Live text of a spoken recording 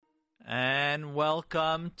And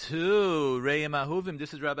welcome to Re'im Ahuvim.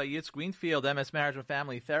 This is Rabbi Yitz Greenfield, MS Marriage and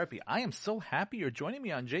Family Therapy. I am so happy you're joining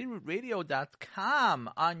me on JRootRadio.com,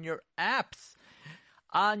 on your apps,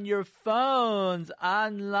 on your phones,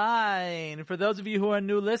 online. For those of you who are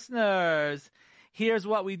new listeners, here's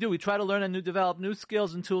what we do. We try to learn and develop new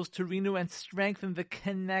skills and tools to renew and strengthen the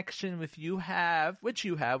connection which you have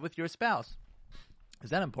with your spouse. Is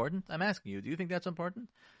that important? I'm asking you. Do you think that's important?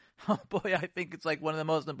 Oh boy, I think it's like one of the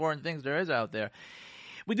most important things there is out there.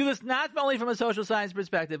 We do this not only from a social science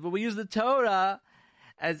perspective, but we use the Torah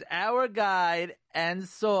as our guide and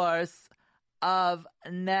source of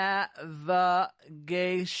navigation.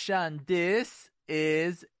 This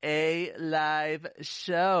is a live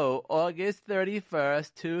show, August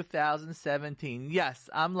 31st, 2017. Yes,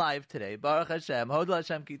 I'm live today. Baruch Hashem. Hodel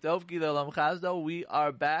Hashem ki tov ki le'olam chazdo. We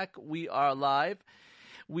are back. We are live.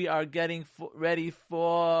 We are getting ready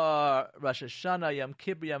for Rosh Hashanah, Yom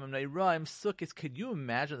Kippur, Yom Neiraim, Sukkot. Could you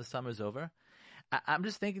imagine the summer's over? I'm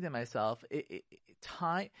just thinking to myself,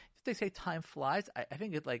 time. They say time flies. I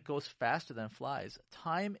think it like goes faster than flies.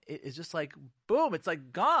 Time is just like boom. It's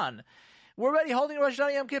like gone. We're already holding Rosh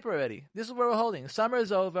Hashanah, Yom Kippur already. This is where we're holding. Summer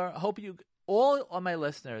is over. Hope you, all of my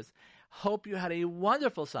listeners, hope you had a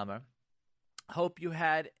wonderful summer. Hope you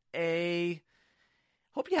had a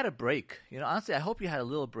break. You know, honestly, I hope you had a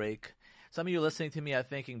little break. Some of you listening to me are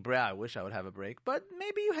thinking, bruh, I wish I would have a break. But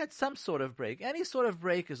maybe you had some sort of break. Any sort of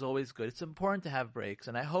break is always good. It's important to have breaks.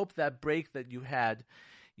 And I hope that break that you had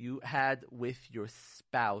with your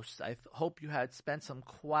spouse. I hope you had spent some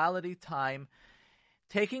quality time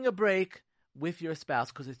taking a break with your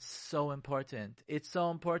spouse, because it's so important. It's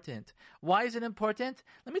so important. Why is it important?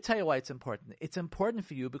 Let me tell you why it's important. It's important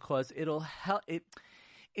for you because it'll help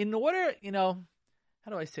in order, you know,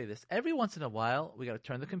 how do I say this? Every once in a while, we got to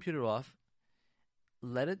turn the computer off,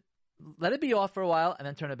 let it be off for a while, and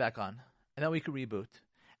then turn it back on. And then we can reboot.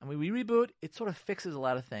 And when we reboot, it sort of fixes a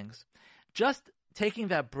lot of things. Just taking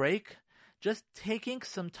that break, just taking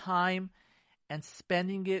some time and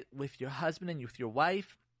spending it with your husband and with your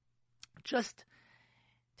wife, just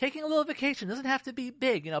taking a little vacation. It doesn't have to be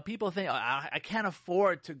big. You know, people think, oh, I can't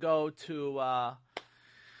afford to go to...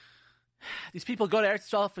 These people go to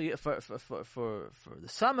Eretz Yisrael for the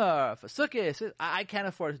summer, for Sukkot. I can't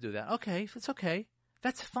afford to do that. Okay, it's okay.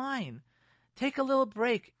 That's fine. Take a little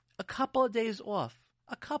break, a couple of days off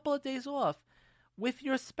with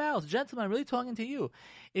your spouse. Gentlemen, I'm really talking to you.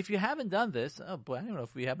 If you haven't done this, oh boy, I don't know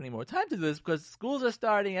if we have any more time to do this because schools are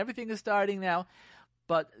starting, everything is starting now.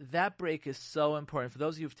 But that break is so important. For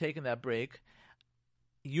those of you who've taken that break,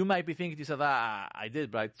 you might be thinking to yourself, I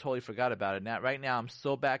did, but I totally forgot about it. Now, right now, I'm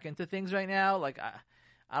so back into things right now. Like,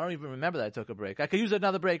 I don't even remember that I took a break. I could use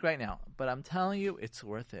another break right now. But I'm telling you, it's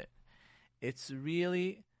worth it. It's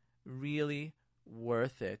really, really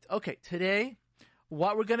worth it. Okay, today,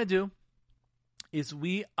 what we're going to do is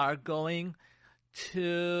we are going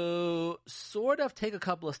to sort of take a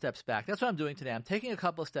couple of steps back. That's what I'm doing today. I'm taking a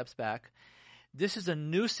couple of steps back. This is a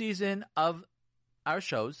new season of our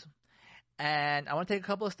shows. And I want to take a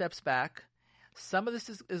couple of steps back. Some of this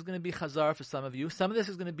is going to be chazar for some of you. Some of this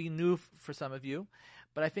is going to be new for some of you.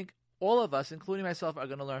 But I think all of us, including myself, are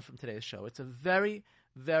going to learn from today's show. It's a very,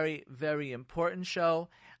 very, very important show.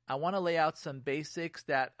 I want to lay out some basics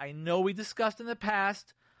that I know we discussed in the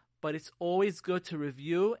past, but it's always good to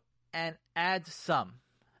review and add some.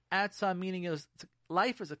 Add some, meaning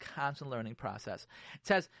life is a constant learning process. It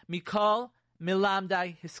says, Mikol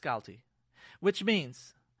milamdai hiskalti, which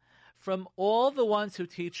means, from all the ones who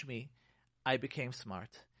teach me, I became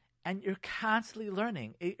smart. And you're constantly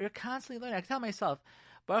learning. You're constantly learning. I tell myself,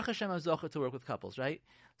 Baruch Hashem, I'm zocheh to work with couples, right?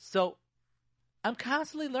 So I'm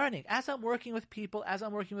constantly learning. As I'm working with people, as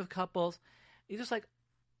I'm working with couples, you're just like,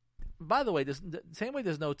 by the way, the same way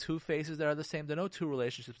there's no two faces that are the same, there are no two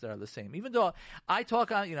relationships that are the same. Even though I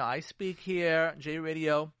talk on, I speak here, J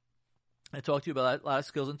Radio, I talk to you about a lot of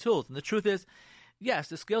skills and tools. And the truth is, yes,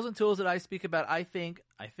 the skills and tools that I speak about, I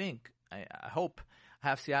hope,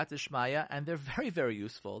 have siyata shmaya, and they're very, very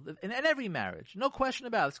useful in every marriage. No question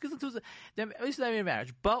about it. Skills and tools, at least in every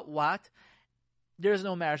marriage. But what? There's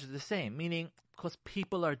no marriage that's the same. Meaning, because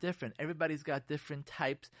people are different. Everybody's got different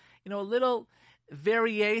types. A little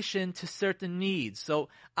variation to certain needs. So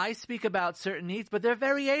I speak about certain needs, but there are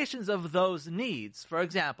variations of those needs. For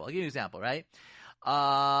example, I'll give you an example, right?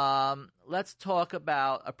 Let's talk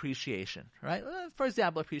about appreciation, right? For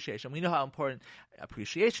example, appreciation. We know how important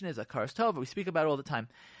appreciation is, akaras tova. We speak about it all the time.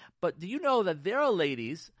 But do you know that there are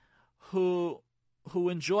ladies who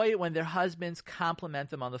enjoy it when their husbands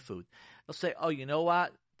compliment them on the food? They'll say, oh, you know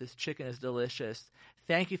what? This chicken is delicious.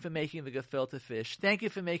 Thank you for making the gefilte fish. Thank you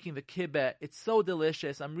for making the kibbeh. It's so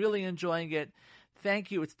delicious. I'm really enjoying it.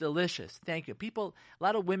 Thank you. It's delicious. Thank you. People, a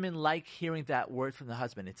lot of women like hearing that word from the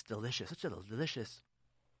husband. It's delicious. Such a delicious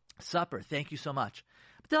supper. Thank you so much.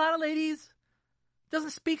 But a lot of ladies, it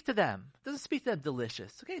doesn't speak to them. It doesn't speak to them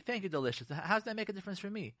delicious. Okay, thank you, delicious. How does that make a difference for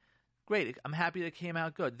me? Great. I'm happy that it came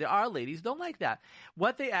out good. There are ladies who don't like that.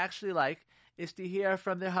 What they actually like is to hear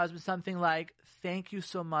from their husband something like, thank you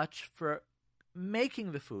so much for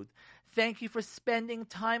making the food. Thank you for spending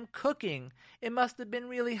time cooking. It must have been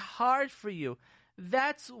really hard for you.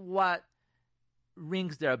 That's what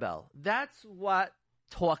rings their bell. That's what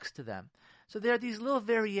talks to them. So there are these little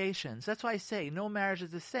variations. That's why I say no marriage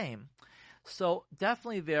is the same. So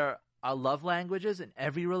definitely there are love languages in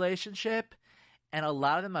every relationship, and a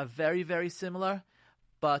lot of them are very, very similar,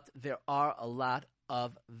 but there are a lot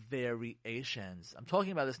of variations. I'm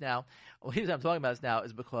talking about this now. The reason I'm talking about this now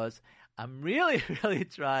is because I'm really, really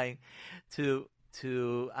trying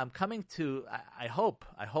I'm coming to, I hope,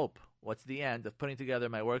 what's the end of putting together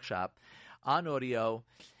my workshop on audio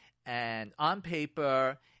and on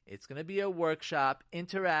paper. It's going to be a workshop,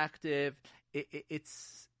 interactive.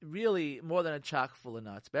 It's really more than a chock full of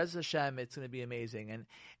nuts. Be'ez Hashem, it's going to be amazing.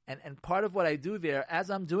 And part of what I do there, as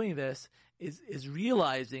I'm doing this, is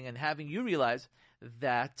realizing and having you realize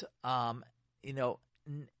that,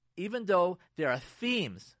 even though there are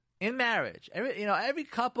themes in marriage, every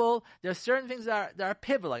couple, there are certain things that are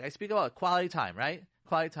pivotal. Like I speak about quality time, right?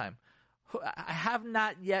 Quality time. I have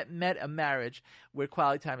not yet met a marriage where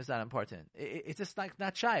quality time is not important. It's just like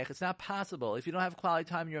not shaykh. It's not possible. If you don't have quality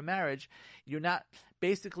time in your marriage, you're not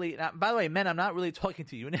basically. By the way, men, I'm not really talking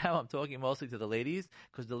to you now. I'm talking mostly to the ladies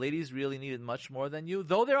because the ladies really need it much more than you.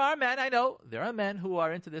 Though there are men, I know there are men who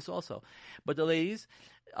are into this also, but the ladies,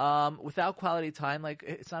 without quality time, like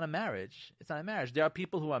it's not a marriage. It's not a marriage. There are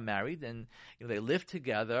people who are married and they live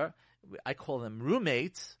together. I call them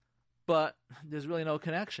roommates. But there's really no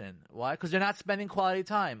connection. Why? Because they're not spending quality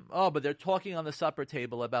time. Oh, but they're talking on the supper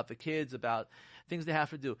table about the kids, about things they have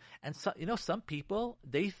to do. And some people,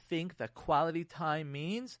 they think that quality time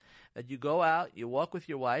means that you go out, you walk with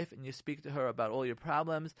your wife, and you speak to her about all your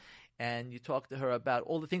problems, and you talk to her about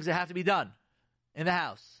all the things that have to be done in the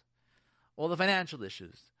house, all the financial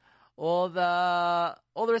issues, all the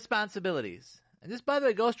responsibilities. And this, by the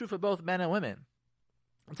way, goes true for both men and women.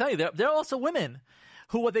 I'm telling you, there are also women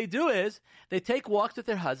who what they do is they take walks with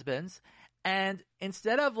their husbands, and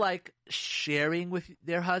instead of like sharing with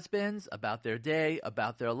their husbands about their day,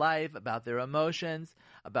 about their life, about their emotions,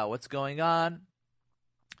 about what's going on,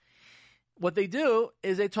 what they do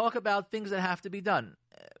is they talk about things that have to be done.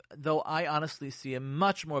 Though I honestly see it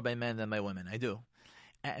much more by men than by women. I do.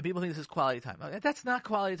 And people think this is quality time. That's not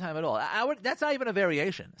quality time at all. That's not even a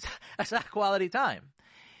variation. That's not quality time.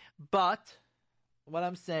 But what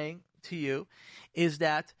I'm saying to you is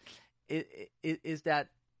that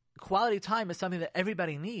quality time is something that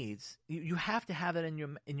everybody needs. You have to have it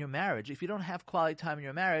in your marriage. If you don't have quality time in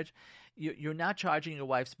your marriage, you're not charging your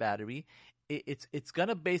wife's battery. It's going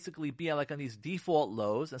to basically be like on these default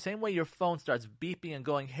lows. The same way your phone starts beeping and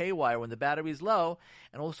going haywire when the battery's low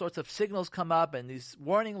and all sorts of signals come up and these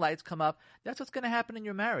warning lights come up, that's what's going to happen in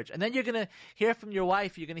your marriage. And then you're going to hear from your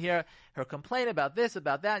wife, you're going to hear her complain about this,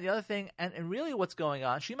 about that, and the other thing. And really what's going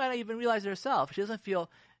on, she might not even realize it herself. She doesn't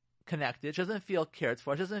feel connected. She doesn't feel cared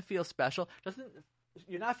for. She doesn't feel special.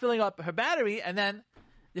 You're not filling up her battery, and then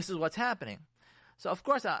this is what's happening. So, of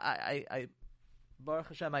course, I Baruch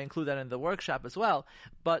Hashem, I include that in the workshop as well.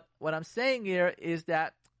 But what I'm saying here is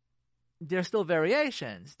that there's still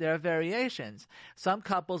variations. There are variations. Some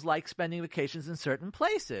couples like spending vacations in certain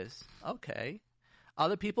places. Okay.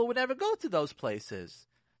 Other people would never go to those places.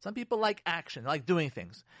 Some people like action, like doing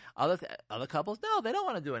things. Other couples, no, they don't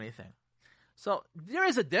want to do anything. So there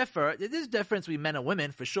is a difference between men and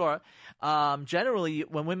women for sure. Generally,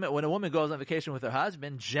 when a woman goes on vacation with her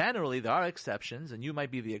husband, generally there are exceptions, and you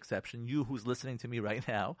might be the exception, you who's listening to me right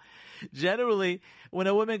now. Generally, when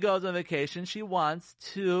a woman goes on vacation, she wants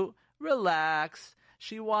to relax,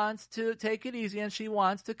 she wants to take it easy, and she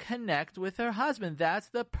wants to connect with her husband. That's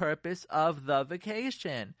the purpose of the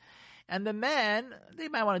vacation. And the men, they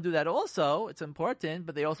might want to do that also. It's important,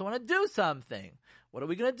 but they also want to do something. What are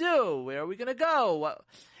we going to do? Where are we going to go?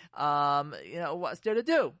 What's there to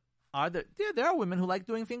do? There are women who like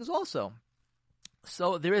doing things also.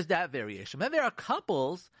 So there is that variation. Then there are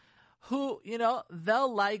couples who,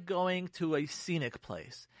 they'll like going to a scenic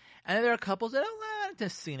place. And then there are couples that don't into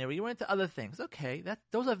scenery, we're into other things. Okay,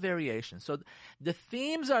 those are variations. So the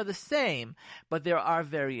themes are the same, but there are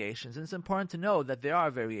variations. And it's important to know that there are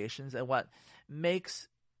variations, and what makes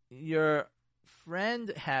your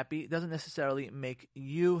friend happy doesn't necessarily make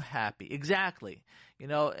you happy. Exactly.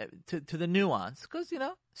 To the nuance. Because,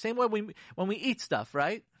 same way when we eat stuff,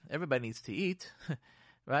 right? Everybody needs to eat,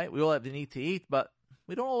 right? We all have the need to eat, but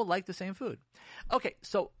we don't all like the same food. Okay,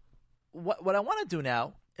 so what I want to do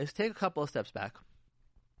now is take a couple of steps back.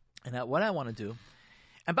 And what I want to do,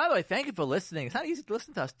 and by the way, thank you for listening. It's not easy to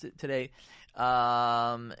listen to us today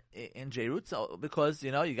in JRoot, because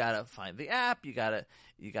you gotta find the app, you gotta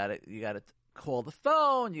call the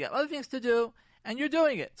phone, you got other things to do, and you're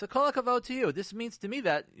doing it. So kol hakavod to you. This means to me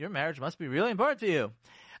that your marriage must be really important to you.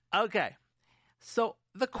 Okay, so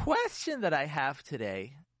the question that I have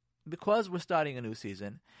today, because we're starting a new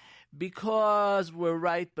season, because we're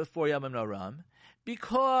right before Yom Noram,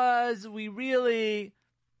 because we really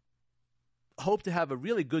hope to have a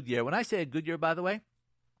really good year. When I say a good year, by the way,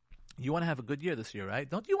 you want to have a good year this year, right?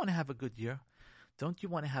 Don't you want to have a good year? Don't you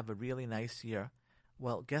want to have a really nice year?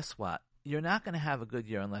 Well, guess what? You're not going to have a good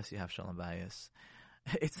year unless you have shalom bayis.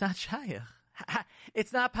 It's not shayach.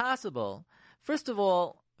 It's not possible. First of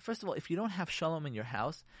all, if you don't have shalom in your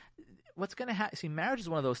house, what's going to happen? See, marriage is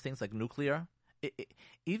one of those things like nuclear.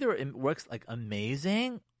 Either it works like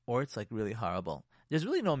amazing or it's like really horrible. There's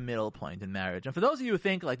really no middle point in marriage. And for those of you who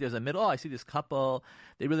think like there's a middle, I see this couple,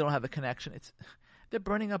 they really don't have a connection. They're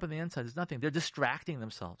burning up on the inside. There's nothing. They're distracting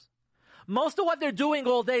themselves. Most of what they're doing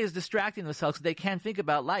all day is distracting themselves because they can't think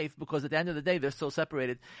about life, because at the end of the day, they're so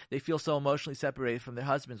separated. They feel so emotionally separated from their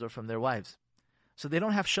husbands or from their wives. So they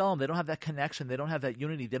don't have shalom. They don't have that connection. They don't have that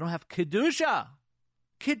unity. They don't have kedusha.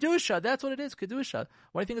 Kedusha, that's what it is, kedusha.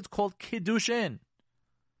 Why do you think it's called kiddushin?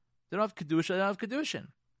 They don't have kedusha. They don't have kiddushin.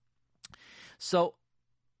 So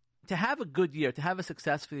to have a good year, to have a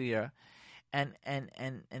successful year, and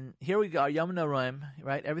here we go, Yom Noraim,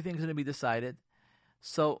 right? Everything's going to be decided.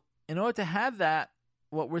 So in order to have that,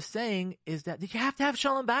 what we're saying is that you have to have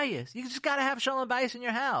shalom bayis. You just got to have shalom bayis in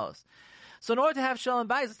your house. So in order to have shalom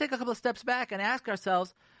bayis, let's take a couple of steps back and ask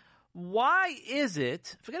ourselves, why is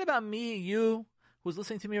it, forget about me, you, who's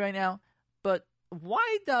listening to me right now, but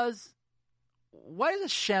why does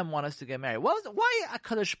Hashem want us to get married? Why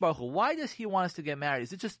HaKadosh Baruch Hu? Why does He want us to get married?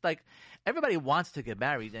 Is it just like everybody wants to get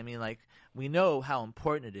married? I mean, like, we know how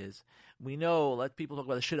important it is. We know, let people talk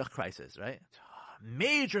about the shidduch crisis, right?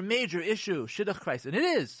 Major issue, shidduch crisis. And it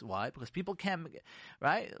is. Why? Because people can't,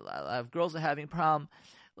 right? A lot of girls are having problem,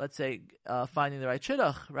 let's say, finding the right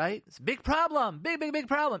shidduch, right? It's a big problem. Big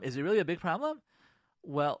problem. Is it really a big problem?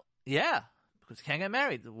 Well, yeah. Because you can't get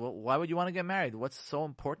married. Well, why would you want to get married? What's so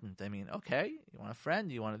important? I mean, okay, you want a friend,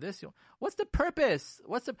 you want this. What's the purpose?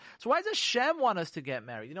 So why does Hashem want us to get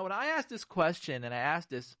married? When I asked this question, and I asked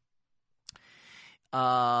this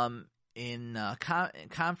in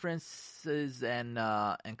conferences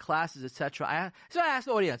and classes, etc. So I asked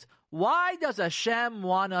the audience, why does Hashem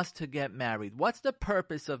want us to get married? What's the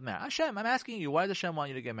purpose of marriage? Hashem, I'm asking you, why does Hashem want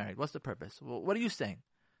you to get married? What's the purpose? Well, what are you saying?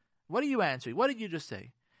 What are you answering? What did you just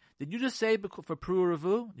say? Did you just say for Pru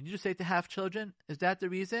Revu? Did you just say to have children? Is that the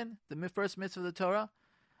reason? The first mitzvah of the Torah?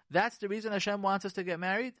 That's the reason Hashem wants us to get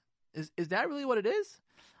married? Is that really what it is?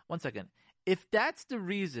 One second. If that's the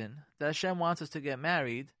reason that Hashem wants us to get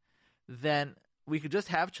married, then we could just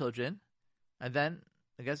have children, and then,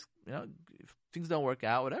 I guess, if things don't work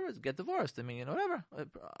out, whatever, get divorced. I mean, whatever.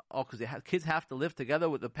 Oh, because kids have to live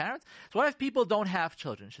together with the parents? So what if people don't have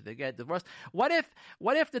children? Should they get divorced? What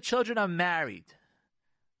if the children are married?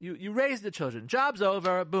 You raise the children. Job's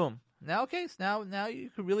over. Boom. Now, okay. So now you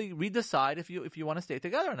can really redecide if you want to stay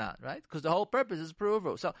together or not, right? Because the whole purpose is Pru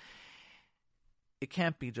Revu. So it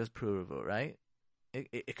can't be just Pru Revu, right?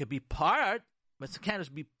 It could be part, but it can't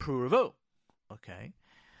just be Pru Revu. Okay.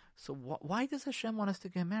 So why does Hashem want us to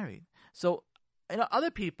get married? So other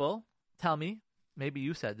people tell me, maybe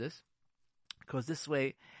you said this, because this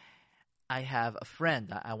way I have a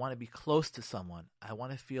friend. I want to be close to someone. I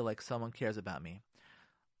want to feel like someone cares about me.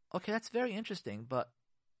 Okay, that's very interesting, but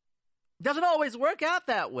it doesn't always work out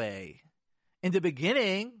that way. In the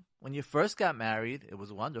beginning, when you first got married, it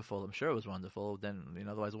was wonderful. I'm sure it was wonderful. Then,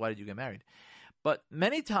 otherwise, why did you get married? But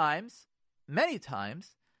many times, it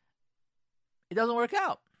doesn't work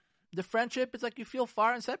out. The friendship is like you feel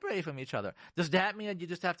far and separated from each other. Does that mean that you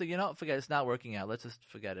just have to, forget it's not working out? Let's just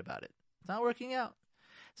forget about it. It's not working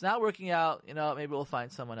out. Maybe we'll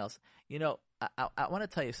find someone else. I want to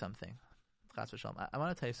tell you something. I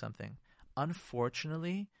want to tell you something.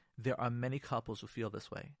 Unfortunately, there are many couples who feel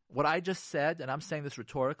this way. What I just said, and I'm saying this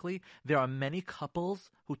rhetorically, there are many couples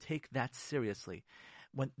who take that seriously.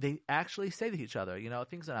 When they actually say to each other,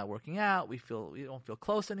 things are not working out, we don't feel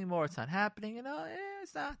close anymore, it's not happening,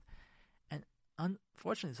 it's not. And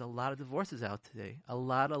unfortunately, there's a lot of divorces out today. A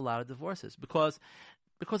lot of divorces. Because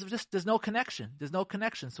because of just there's no connection. There's no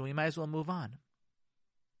connection, so we might as well move on.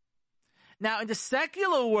 Now, in the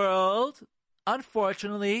secular world,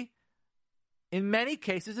 unfortunately, in many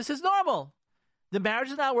cases, this is normal. The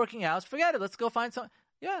marriage is not working out. Forget it. Let's go find some.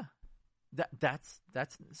 Yeah, that's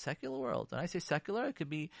secular world. When I say secular, it could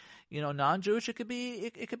be non-Jewish. It could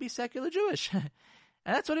be secular Jewish, and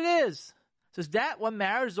that's what it is. So is that what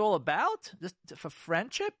marriage is all about? Just for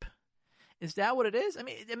friendship? Is that what it is? I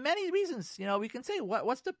mean, there are many reasons. We can say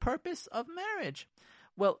what's the purpose of marriage?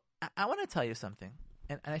 Well, I want to tell you something.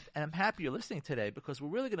 And I'm happy you're listening today because we're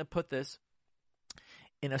really going to put this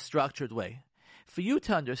in a structured way for you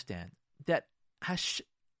to understand that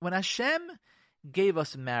when Hashem gave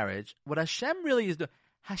us marriage, what Hashem really is doing,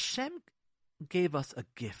 Hashem gave us a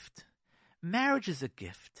gift. Marriage is a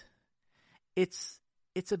gift. It's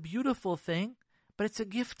a beautiful thing, but it's a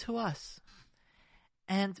gift to us.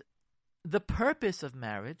 And the purpose of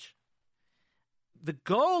marriage, the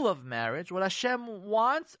goal of marriage, what Hashem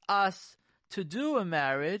wants us to do in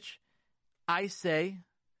marriage, I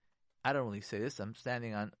don't really say this, I'm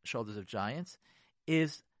standing on shoulders of giants,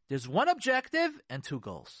 is there's one objective and two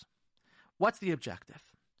goals. What's the objective?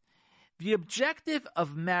 The objective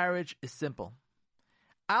of marriage is simple.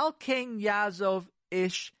 Al ken yazov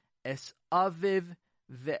ish es aviv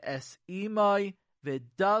ve'es imoi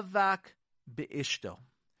ve'davak be'ishto.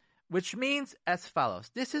 Which means as follows.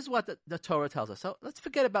 This is what the Torah tells us. So let's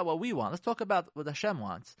forget about what we want. Let's talk about what Hashem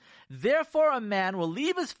wants. Therefore a man will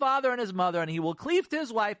leave his father and his mother, and he will cleave to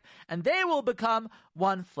his wife, and they will become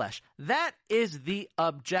one flesh. That is the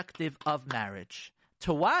objective of marriage.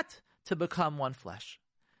 To what? To become one flesh.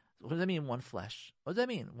 What does that mean, one flesh? What does that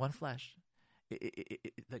mean, one flesh?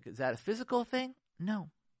 Is that a physical thing? No.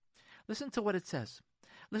 Listen to what it says.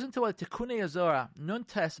 Listen to what Tikunei Azora Nun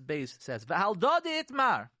Tes Beis says. V'haldodi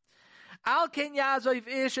itmar. Al ken yazov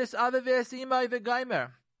ish es aviv imay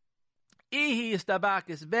v'gaimer. Ihi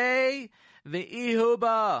istabakis bei v'ihu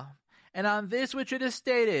ba. And on this which it is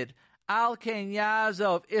stated, Al ken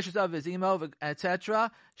yazov ish es aviv imay,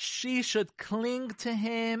 etc., she should cling to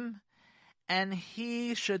him, and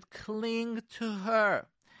he should cling to her.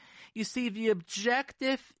 You see, the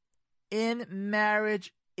objective in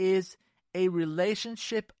marriage is a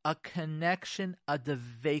relationship, a connection, a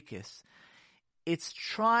devekis. It's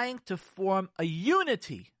trying to form a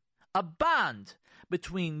unity, a bond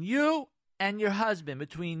between you and your husband,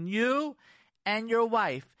 between you and your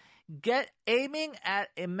wife. Aiming at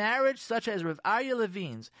a marriage such as Rav Aryeh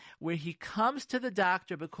Levine's, where he comes to the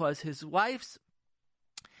doctor because his wife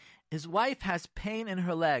has pain in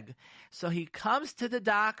her leg. So he comes to the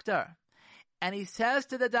doctor and he says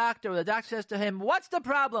to the doctor, or the doctor says to him, "What's the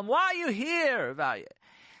problem? Why are you here, Rav Aryeh?"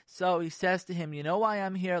 So he says to him, "You know why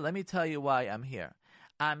I'm here? Let me tell you why I'm here.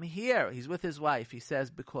 I'm here." He's with his wife. He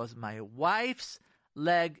says, "Because my wife's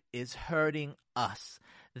leg is hurting us."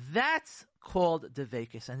 That's called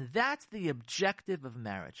devekis, and that's the objective of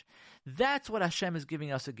marriage. That's what Hashem is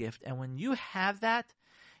giving us a gift. And when you have that,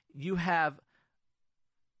 you have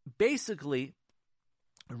basically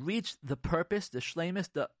reached the purpose, the shleimus,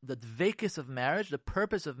 the dvekis of marriage, the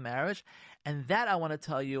purpose of marriage. And that, I want to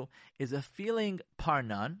tell you, is a feeling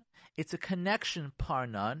parnan. It's a connection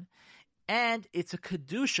parnan. And it's a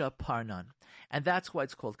kedusha parnan. And that's why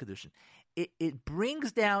it's called kedusha. It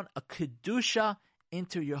brings down a kedusha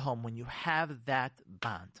into your home when you have that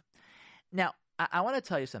bond. Now, I want to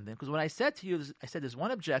tell you something, because when I said to you, I said there's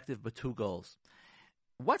one objective but two goals.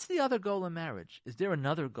 What's the other goal in marriage? Is there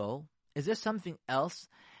another goal? Is there something else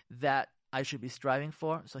that I should be striving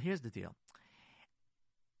for? So here's the deal.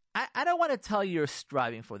 I don't want to tell you you're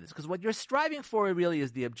striving for this, because what you're striving for really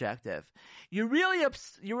is the objective. You're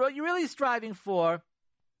really striving for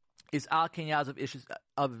is al kenyaz of ishes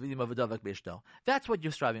of davak beishto. That's what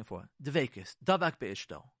you're striving for. Devekis, davak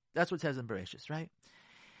beishto. That's what it says in Bereshis, right?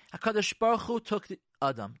 HaKadosh Baruch Hu took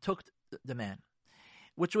the man,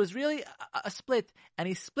 which was really a split, and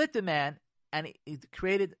he split the man, and he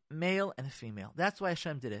created male and female. That's why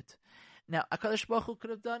Hashem did it. Now, HaKadosh Baruch Hu could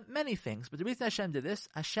have done many things, but the reason Hashem did this,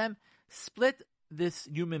 Hashem split this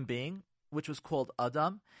human being, which was called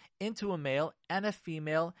Adam, into a male and a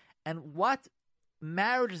female, and what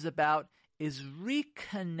marriage is about is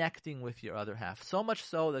reconnecting with your other half. So much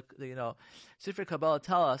so that Sifrei Kabbalah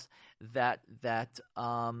tell us that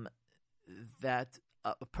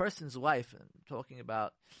a person's wife, talking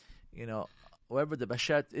about whoever the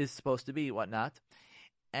bashet is supposed to be, whatnot,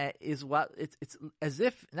 is what it's as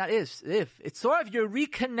if it's sort of you're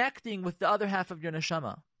reconnecting with the other half of your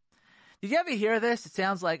neshama. Did you ever hear this? It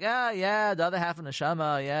sounds like, the other half of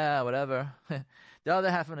neshama, whatever. The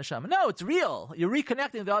other half of neshama. No, it's real. You're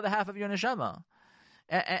reconnecting with the other half of your neshama.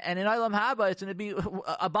 And in Olam Haba, it's going to be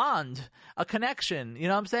a bond, a connection. You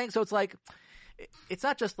know what I'm saying? So it's like, it's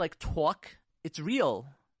not just like talk. It's real.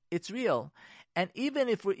 It's real. And even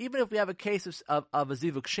if we have a case of a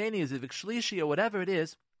zivuk sheni, a zivuk shlishi, or whatever it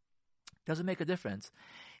is, doesn't make a difference.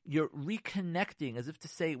 You're reconnecting, as if to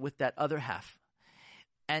say, with that other half.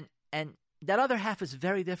 And that other half is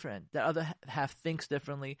very different. That other half thinks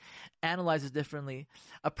differently, analyzes differently,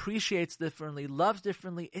 appreciates differently, loves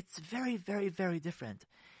differently. It's very, very, very different.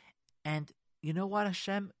 And you know what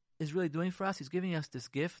Hashem is really doing for us? He's giving us this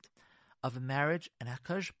gift of a marriage, and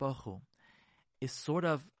HaKadosh Baruch Hu is sort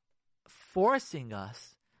of forcing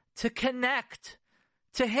us to connect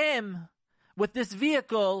to Him with this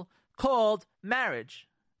vehicle called marriage.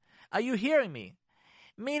 Are you hearing me?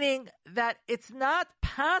 Meaning that it's not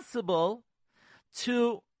possible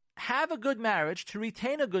to have a good marriage, to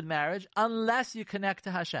retain a good marriage, unless you connect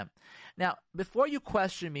to Hashem. Now, before you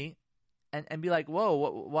question me and be like, whoa,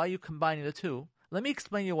 why are you combining the two? Let me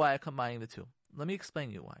explain you why I'm combining the two. Let me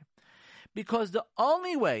explain you why. Because the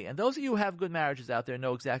only way, and those of you who have good marriages out there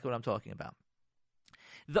know exactly what I'm talking about.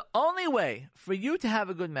 The only way for you to have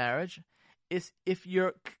a good marriage is if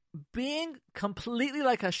you're being completely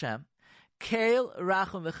like Hashem, Keil,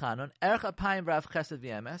 Rachum, V'chanon, Erech Apayim, V'rav Chesed,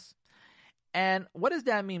 V'emes. And what does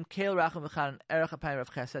that mean? Keil, Rachum, V'chanon, Erech Apayim, V'rav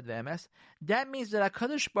Chesed, V'emes. That means that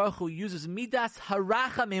HaKadosh Baruch Hu uses Midas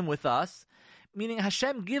Harachamim with us, meaning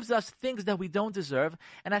Hashem gives us things that we don't deserve,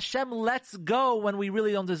 and Hashem lets go when we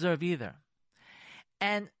really don't deserve either.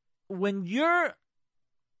 And when you're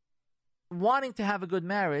wanting to have a good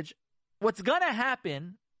marriage, what's going to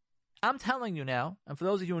happen, I'm telling you now, and for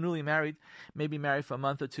those of you who are newly married, maybe married for a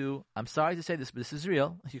month or two, I'm sorry to say this, but this is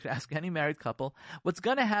real. You can ask any married couple. What's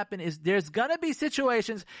going to happen is there's going to be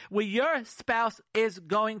situations where your spouse is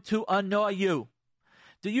going to annoy you.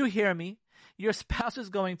 Do you hear me? Your spouse is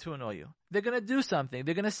going to annoy you. They're going to do something.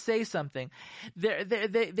 They're going to say something.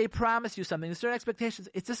 They promise you something. There's certain expectations.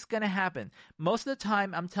 It's just going to happen. Most of the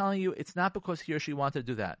time, I'm telling you, it's not because he or she wanted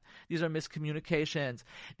to do that. These are miscommunications.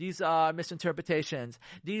 These are misinterpretations.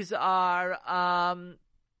 These are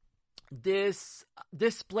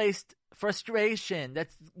displaced frustration.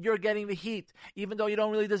 That's you're getting the heat, even though you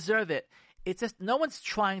don't really deserve it. It's just no one's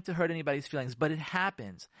trying to hurt anybody's feelings, but it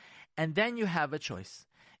happens. And then you have a choice.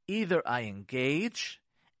 Either I engage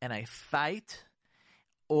and I fight,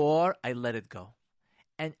 or I let it go.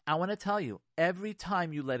 And I want to tell you, every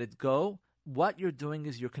time you let it go, what you're doing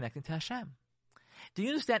is you're connecting to Hashem. Do you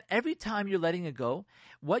understand? Every time you're letting it go,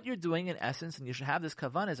 what you're doing in essence, and you should have this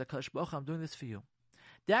kavanah, is HaKadosh Baruch Hu, I'm doing this for you.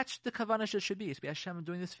 That's the kavanah should be. It should be Hashem, I'm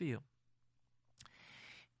doing this for you.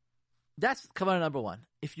 That's kavanah number one.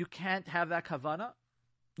 If you can't have that kavanah,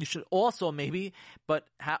 you should also maybe,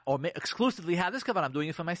 exclusively have this kavanah. I'm doing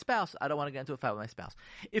it for my spouse. I don't want to get into a fight with my spouse.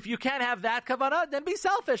 If you can't have that kavanah, then be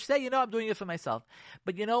selfish. Say, I'm doing it for myself.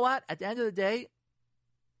 But you know what? At the end of the day,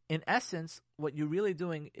 in essence, what you're really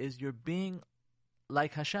doing is you're being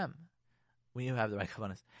like Hashem when you have the right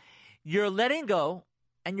kavanahs. You're letting go,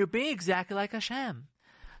 and you're being exactly like Hashem.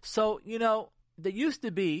 So, there used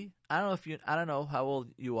to be, I don't know how old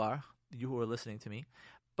you are, you who are listening to me,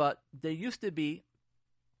 but there used to be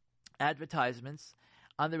advertisements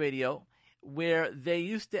on the radio where they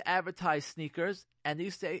used to advertise sneakers, and they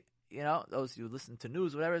used to say, those who listen to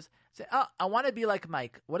news, whatever, say, oh, I want to be like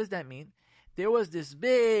Mike. What does that mean? There was this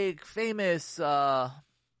big, famous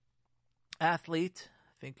athlete,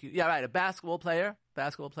 a basketball player,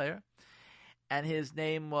 and his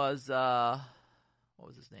name was, what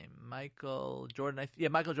was his name? Michael Jordan.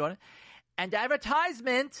 Michael Jordan. And the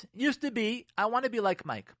advertisement used to be, I want to be like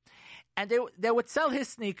Mike. And they would sell his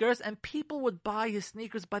sneakers, and people would buy his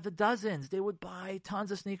sneakers by the dozens. They would buy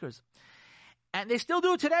tons of sneakers. And they still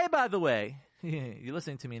do it today, by the way. You're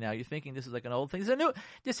listening to me now. You're thinking this is like an old thing.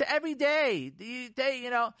 This every day.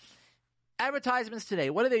 Advertisements today.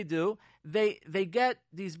 What do? They get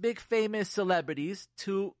these big famous celebrities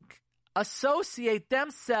to associate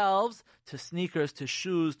themselves to sneakers, to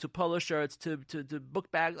shoes, to polo shirts, to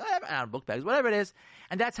book bags, whatever it is,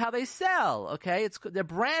 and that's how they sell. Okay, they're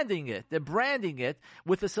branding it. They're branding it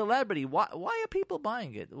with a celebrity. Why are people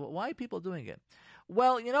buying it? Why are people doing it?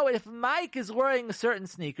 Well, if Mike is wearing certain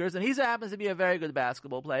sneakers and he happens to be a very good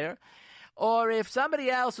basketball player, or if somebody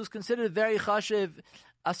else who's considered very chashiv,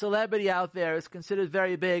 a celebrity out there is considered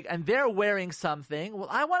very big, and they're wearing something, well,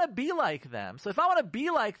 I want to be like them. So if I want to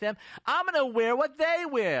be like them, I'm going to wear what they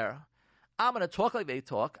wear. I'm going to talk like they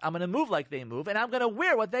talk. I'm going to move like they move, and I'm going to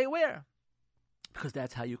wear what they wear. Because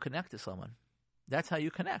that's how you connect to someone. That's how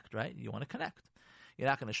you connect, right? You want to connect. You're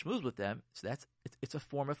not going to schmooze with them. So it's a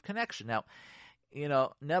form of connection. Now,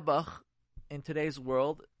 Nebuch, in today's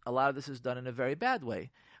world, a lot of this is done in a very bad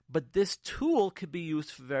way. But this tool could be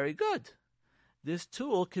used for very good. This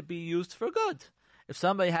tool could be used for good. If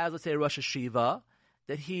somebody has, let's say, a Rosh Hashiva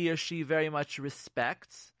that he or she very much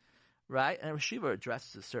respects, right? And a Rosh Hashiva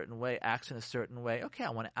dresses a certain way, acts in a certain way. Okay,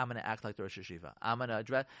 I'm going to act like the Rosh Hashiva. I'm going to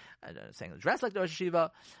dress like the Rosh Hashiva,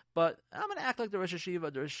 but I'm going to act like the Rosh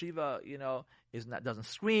Hashiva. The Rosh Hashiva, doesn't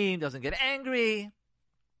scream, doesn't get angry,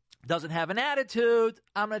 doesn't have an attitude.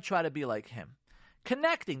 I'm going to try to be like him.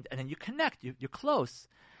 Connecting, and then you connect. You're close.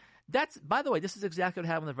 That's, by the way, this is exactly what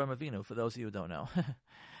happened with Avram Avinu, for those of you who don't know.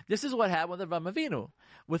 This is what happened with Avram Avinu.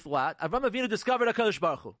 With what? Avram Avinu discovered HaKadosh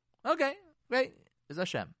Baruch Hu. Okay, great. It's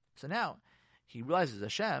Hashem. So now, he realizes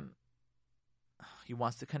Hashem, he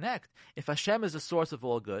wants to connect. If Hashem is the source of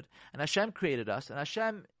all good, and Hashem created us, and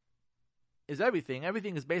Hashem is everything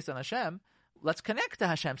is based on Hashem, let's connect to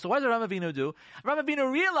Hashem. So what does Avram Avinu do? Avram Avinu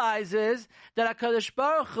realizes that HaKadosh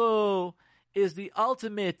Baruch Hu is the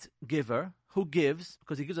ultimate giver, who gives,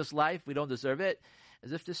 because he gives us life, we don't deserve it,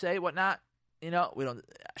 as if to say, what not, we don't,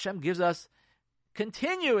 Hashem gives us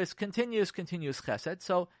continuous chesed.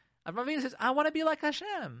 So Avram Avinu says, I want to be like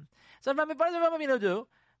Hashem. So what does Avram Avinu do?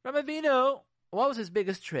 Avram Avinu, what was his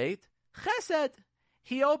biggest trait? Chesed.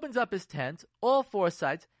 He opens up his tent, all four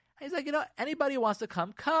sides, and he's like, anybody who wants to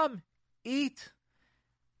come, eat,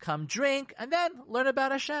 come drink, and then learn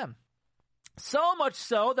about Hashem. So much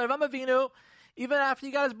so that Avram Avinu, even after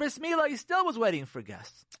he got his bris milah, he still was waiting for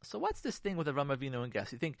guests. So what's this thing with Avram Avinu and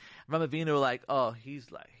guests? You think Avram Avinu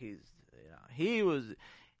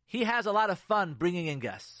he has a lot of fun bringing in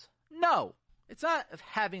guests? No, it's not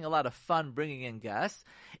having a lot of fun bringing in guests.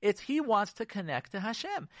 It's he wants to connect to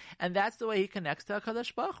Hashem, and that's the way he connects to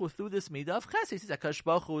HaKadosh Baruch Hu, through this midah of chesed. He says HaKadosh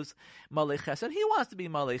Baruch Hu's malei chesed. He wants to be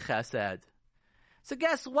malei chesed. So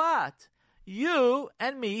guess what? You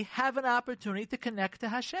and me have an opportunity to connect to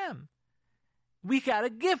Hashem. We got a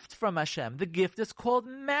gift from Hashem. The gift is called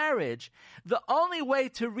marriage. The only way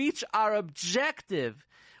to reach our objective,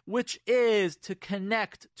 which is to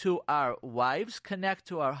connect to our wives, connect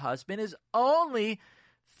to our husband, is only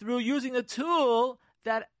through using a tool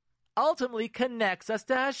that ultimately connects us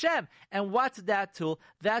to Hashem. And what's that tool?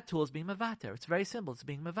 That tool is being mevater. It's very simple. It's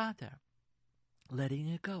being mevater. Letting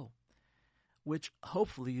it go. Which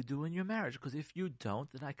hopefully you do in your marriage. Because if you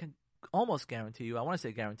don't, then I can almost guarantee you, I want to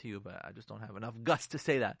say guarantee you, but I just don't have enough guts to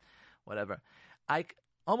say that. Whatever. I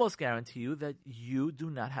almost guarantee you that you do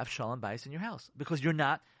not have shalom bayis in your house. Because you're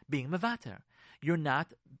not being mevater. You're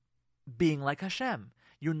not being like Hashem.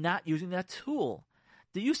 You're not using that tool.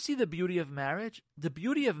 Do you see the beauty of marriage? The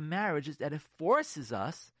beauty of marriage is that it forces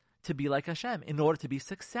us to be like Hashem in order to be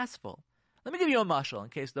successful. Let me give you a mashal in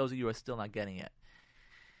case those of you are still not getting it.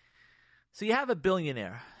 So you have a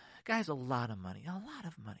billionaire. Guy has a lot of money,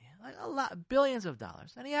 billions of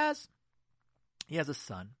dollars. And he has a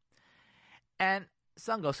son. And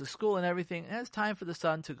son goes to school and everything, and it's time for the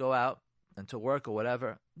son to go out and to work or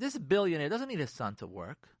whatever. This billionaire doesn't need his son to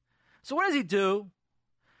work. So what does he do?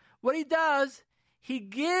 What he does, he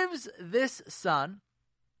gives this son,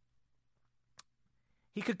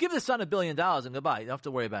 he could give the son $1 billion and goodbye. You don't have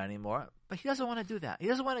to worry about it anymore. But he doesn't want to do that. He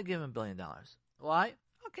doesn't want to give him $1 billion. Why?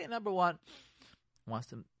 Okay, number one,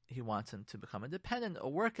 he wants him to become independent, a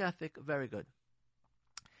work ethic, very good.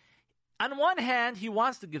 On one hand, he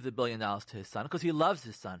wants to give the $1 billion to his son because he loves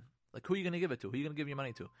his son. Like, who are you going to give it to? Who are you going to give your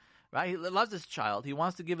money to? Right? He loves this child. He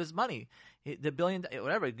wants to give his money. The $1 billion,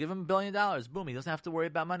 whatever, give him $1 billion. Boom, he doesn't have to worry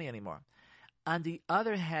about money anymore. On the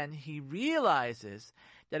other hand, he realizes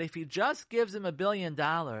that if he just gives him $1 billion,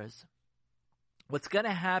 what's going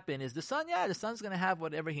to happen is the son's going to have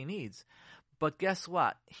whatever he needs. But guess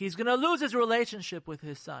what? He's going to lose his relationship with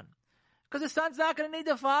his son. Because his son's not going to need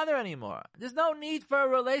the father anymore. There's no need for a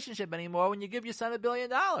relationship anymore when you give your son $1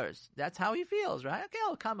 billion. That's how he feels, right? Okay,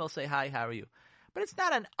 he'll come, he'll say, hi, how are you? But it's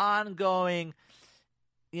not an ongoing,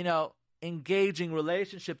 engaging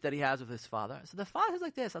relationship that he has with his father. So the father's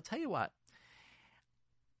like this, I'll tell you what.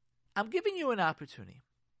 I'm giving you an opportunity.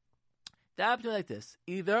 The opportunity like this.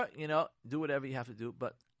 Either, do whatever you have to do,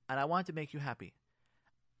 and I want to make you happy.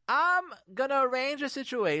 I'm going to arrange a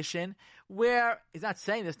situation where, he's not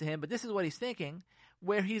saying this to him, but this is what he's thinking,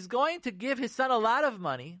 where he's going to give his son a lot of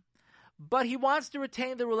money, but he wants to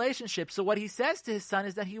retain the relationship. So what he says to his son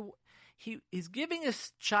is that he's giving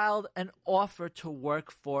his child an offer to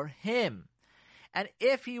work for him. And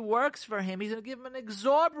if he works for him, he's going to give him an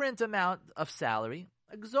exorbitant amount of salary,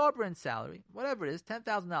 whatever it is,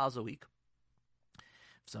 $10,000 a week.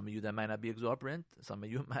 Some of you, that might not be exorbitant. Some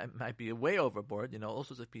of you might be way overboard. All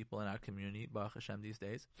sorts of people in our community, Baruch Hashem, these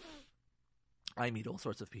days. I meet all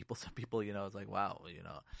sorts of people. Some people, it's like, wow,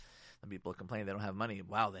 some people complain they don't have money.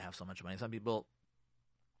 Wow, they have so much money. Some people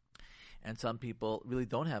and some people really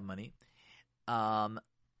don't have money.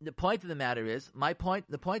 The point of the matter is, the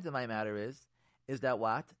point of my matter is that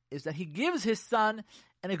what? Is that he gives his son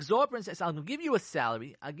an exorbitant, says, I'm going to give you a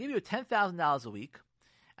salary, I'll give you $10,000 a week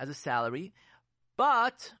as a salary,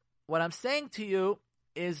 but what I'm saying to you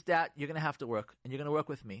is that you're going to have to work, and you're going to work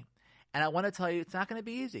with me. And I want to tell you, it's not going to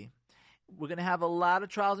be easy. We're going to have a lot of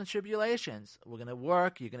trials and tribulations. We're going to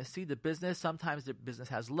work. You're going to see the business. Sometimes the business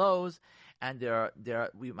has lows, and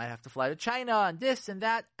we might have to fly to China and this and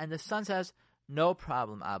that. And the son says, no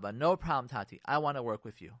problem, Abba. No problem, Tati. I want to work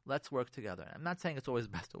with you. Let's work together. I'm not saying it's always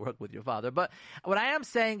best to work with your father, but what I am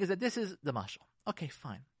saying is that this is the mashal. Okay,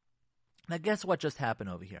 fine. Now, guess what just happened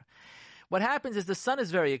over here? What happens is the son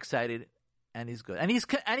is very excited, and he's good. And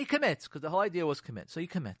he commits, because the whole idea was commit. So he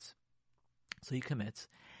commits.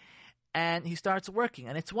 And he starts working,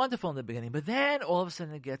 and it's wonderful in the beginning. But then all of a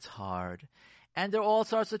sudden it gets hard, and there are all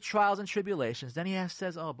sorts of trials and tribulations. Then he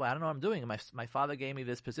says, "Oh, boy, I don't know what I'm doing. My father gave me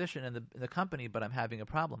this position in the company, but I'm having a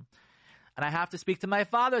problem, and I have to speak to my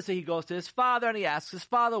father." So he goes to his father and he asks his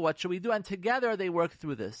father, "What should we do?" And together they work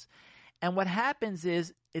through this. And what happens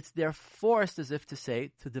is they're forced, as if to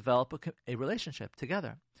say, to develop a relationship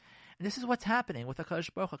together. And this is what's happening with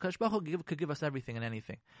HaKadosh Baruch Hu. HaKadosh Baruch Hu could give us everything and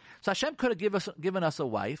anything. So Hashem could have given us a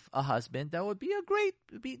wife, a husband, that would be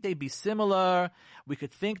they'd be similar, we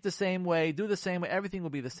could think the same way, do the same way, everything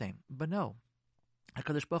would be the same. But no.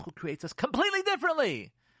 HaKadosh Baruch Hu creates us completely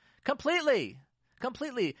differently. Completely.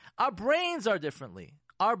 Our brains are differently.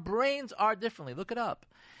 Look it up.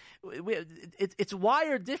 It's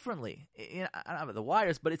wired differently. I don't know about the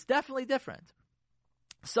wires, but it's definitely different.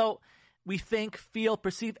 So we think, feel,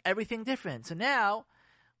 perceive everything different. So now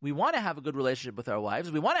we want to have a good relationship with our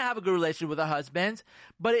wives. We want to have a good relationship with our husbands,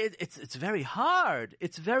 but it's very hard.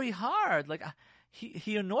 It's very hard. Like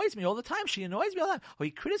he annoys me all the time. She annoys me all the time. Oh,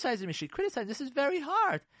 he criticizes me. She criticizes. This is very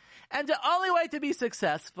hard. And the only way to be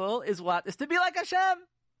successful is what? Is to be like Hashem.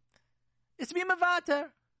 It's to be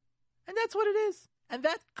mevater. And that's what it is. And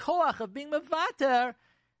that koach of being mevater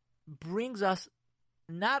brings us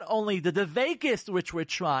not only the devekist which we're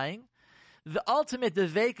trying. The ultimate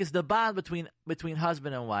devek is the bond between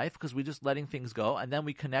husband and wife, because we're just letting things go, and then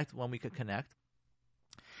we connect when we could connect.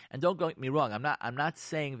 And don't get me wrong, I'm not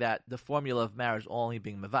saying that the formula of marriage is only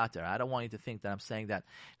being mevater. I don't want you to think that I'm saying that.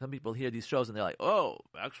 Some people hear these shows and they're like, "Oh,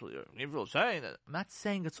 actually, you're saying that." I'm not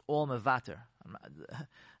saying it's all mevater.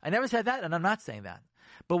 I never said that, and I'm not saying that.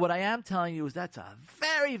 But what I am telling you is that's a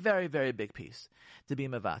very, very, very big piece to be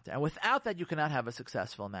mevater. And without that, you cannot have a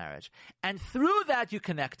successful marriage. And through that, you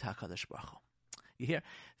connect to HaKadosh Baruch Hu. You hear?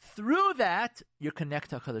 Through that, you connect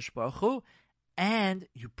to HaKadosh Baruch Hu, and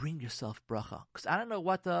you bring yourself bracha. Because I don't know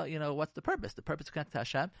what's the purpose. The purpose to connect to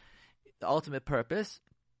Hashem, the ultimate purpose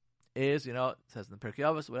is, it says in the Pirkei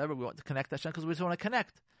Avos, whatever, we want to connect to Hashem because we just want to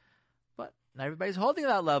connect. But not everybody's holding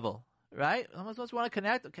that level, right? Some of us want to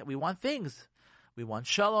connect. Okay, we want things. We want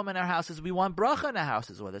shalom in our houses. We want bracha in our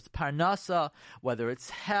houses, whether it's parnasa, whether it's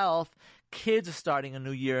health. Kids are starting a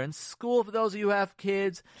new year in school. For those of you who have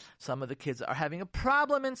kids, some of the kids are having a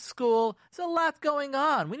problem in school. There's a lot going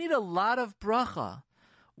on. We need a lot of bracha.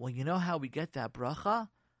 Well, you know how we get that bracha?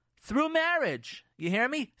 Through marriage. You hear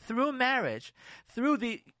me? Through marriage.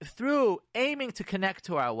 Through aiming to connect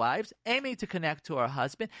to our wives, aiming to connect to our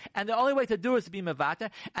husband. And the only way to do it is to be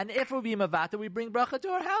mevater. And if we be mevater, we bring bracha to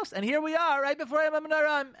our house. And here we are, right before Yom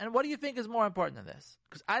HaMenorah. And what do you think is more important than this?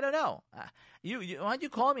 Because I don't know. Why don't you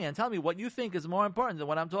call me and tell me what you think is more important than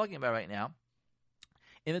what I'm talking about right now?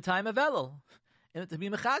 In the time of Elul. To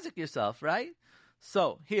be mechazik yourself, right?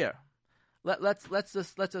 So, here. Let's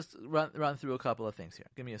just run through a couple of things here.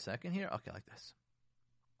 Give me a second here. Okay, like this.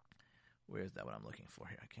 Where is that? What I'm looking for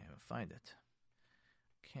here? I can't even find it.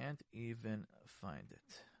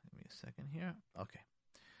 Give me a second here. Okay.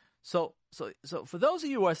 So for those of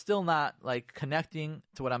you who are still not like connecting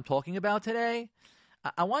to what I'm talking about today,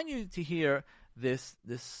 I want you to hear this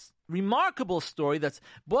remarkable story that's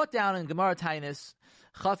brought down in Gemara Taanis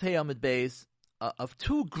Chaf Hei Amud Beis of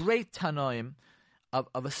two great Tanoim.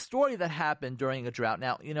 Of a story that happened during a drought.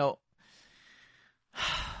 Now,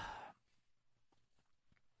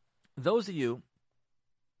 those of you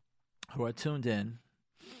who are tuned in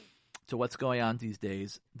to what's going on these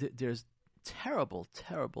days, there's terrible,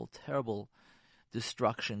 terrible, terrible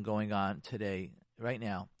destruction going on today, right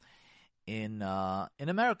now, in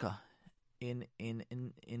America, I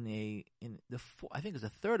think it's the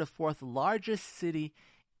third or fourth largest city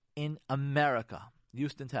in America,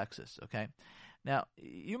 Houston, Texas. Okay. Now,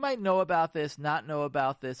 you might know about this, not know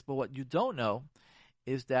about this, but what you don't know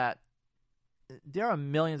is that there are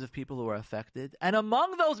millions of people who are affected, and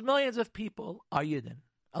among those millions of people are Yidden.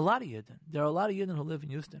 A lot of Yidden. There are a lot of Yidden who live in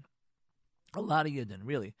Houston. A lot of Yidden,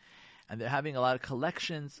 really. And they're having a lot of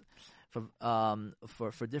collections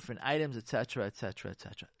for different items, etc., etc.,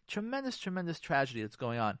 etc. Tremendous, tremendous tragedy that's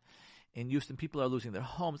going on in Houston. People are losing their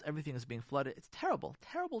homes. Everything is being flooded. It's terrible,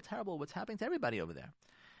 terrible, terrible what's happening to everybody over there.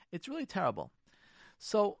 It's really terrible.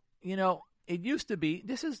 So, it used to be,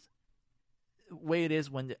 this is the way it is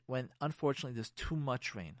when unfortunately there's too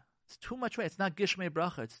much rain. It's too much rain. It's not Gishmei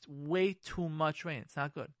Bracha. It's way too much rain. It's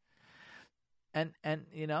not good. And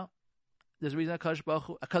there's a reason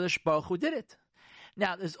HaKadosh Baruch Hu did it.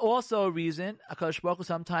 Now, there's also a reason HaKadosh Baruch Hu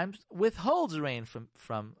sometimes withholds rain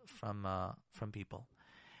from people.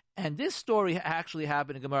 And this story actually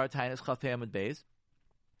happened in Gemara Taanis Chaf Amud Beis.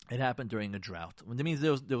 It happened during a drought. That means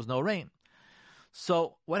there was no rain.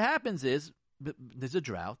 So what happens is, there's a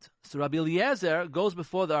drought. So Rabbi Eliezer goes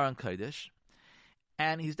before the Aron Kodesh,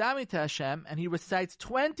 and he's davening to Hashem, and he recites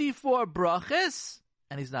 24 brachas,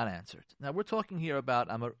 and he's not answered. Now we're talking here about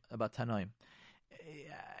Tanoim.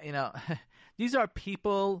 These are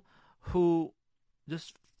people who,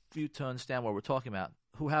 just for you to understand what we're talking about,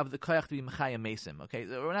 who have the koyach to be mechayim mesim. Okay,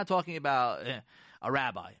 so we're not talking about a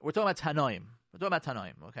rabbi. We're talking about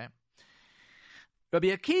Tanoim. Okay. Rabbi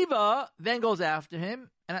Akiva then goes after him,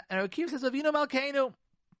 and Rabbi Akiva says, Avinu Malkeinu.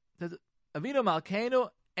 Avinu Malkeinu,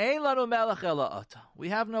 ein lanu melech ela ata. We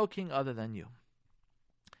have no king other than you.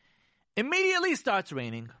 Immediately starts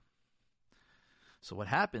raining. So what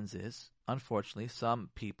happens is, unfortunately, some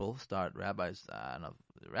people start,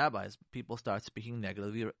 people start speaking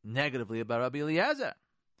negatively about Rabbi Eliezer.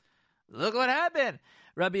 Look what happened.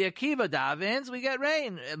 Rabbi Akiva davens, we get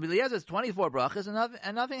rain. Rabbi Eliezer's 24 brachas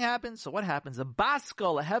and nothing happens. So what happens? A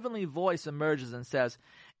baskel, a heavenly voice emerges and says,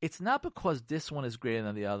 it's not because this one is greater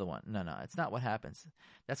than the other one. No, it's not what happens.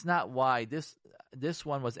 That's not why this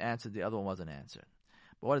one was answered, the other one wasn't answered.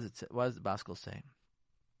 But what does the baskel say?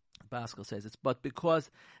 Baskel says it's but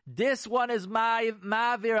because this one is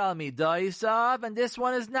ma'avir al midaisav and this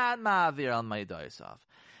one is not ma'avir al midaisav.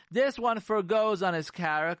 This one forgoes on his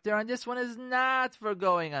character, and this one is not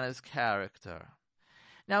forgoing on his character.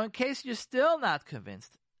 Now, in case you're still not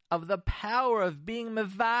convinced of the power of being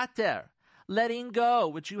mevater, letting go,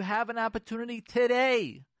 which you have an opportunity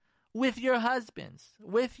today with your husbands,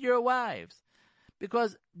 with your wives,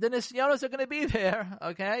 because the nisyonos are going to be there,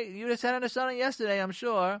 okay? You just had a nisyon yesterday, I'm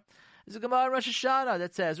sure. There's a Gemara in Rosh Hashanah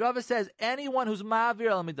that says, Rava says, anyone who's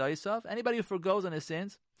ma'avir al midaisav, anybody who forgoes on his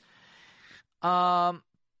sins,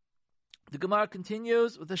 the Gemara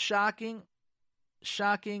continues with a shocking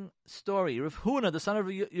story. Rav Huna, the son of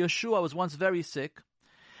Yeshua, was once very sick.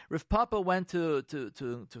 Rav Papa went to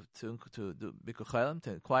Bikur Cholim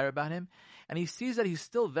to inquire about him, and he sees that he's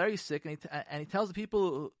still very sick, and he tells the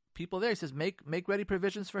people there, he says, make ready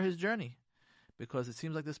provisions for his journey, because it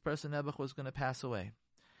seems like this person Nebuch was going to pass away.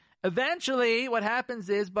 Eventually, what happens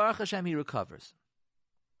is, Baruch Hashem, he recovers.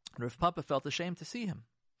 And Rav Papa felt ashamed to see him.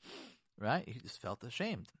 Right? He just felt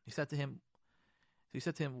ashamed. He said to him,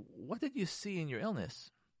 what did you see in your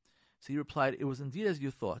illness? So he replied, it was indeed as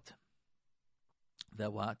you thought.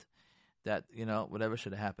 That what? That, whatever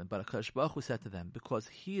should have happened. But HaKadosh Baruch Hu said to them, because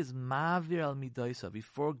he is ma'avir al midaisav, he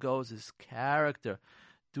foregoes his character,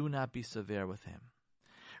 do not be severe with him.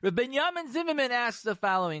 Reb Binyamin Zimmerman asks the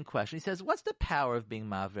following question. He says, what's the power of being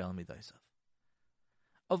ma'avir al midaisav?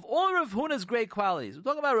 Of all Rav Huna's great qualities, we're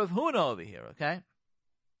talking about Rav Huna over here, okay?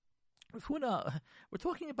 Rav Huna, we're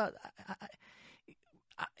talking about,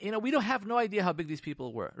 we don't have no idea how big these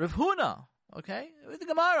people were. Rav Huna, okay? With the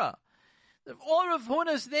Gemara. Of all Rav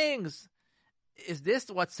Huna's things, is this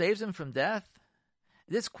what saves him from death?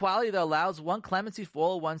 This quality that allows one clemency for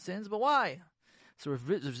all one's sins? But why? So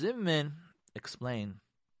Rav Zimmerman explained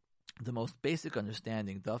the most basic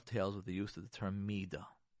understanding dovetails with the use of the term midah,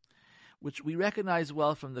 which we recognize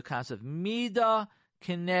well from the concept midah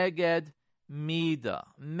keneged midah,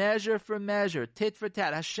 measure for measure, tit for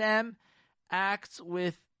tat. Hashem acts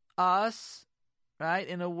with us, right,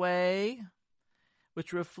 in a way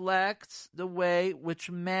which reflects the way which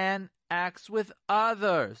man acts with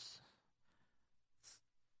others.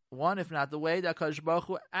 One, if not the way that HaKadosh Baruch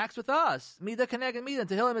Hu acts with us. Midah keneged midah. In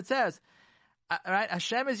Tehillim it says, right,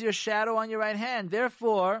 Hashem is your shadow on your right hand.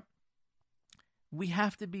 Therefore, we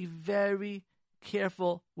have to be very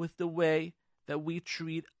careful with the way that we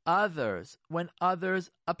treat others when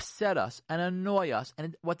others upset us and annoy us,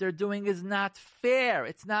 and what they're doing is not fair.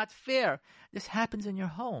 It's not fair. This happens in your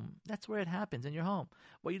home. That's where it happens, in your home.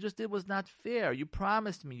 What you just did was not fair. You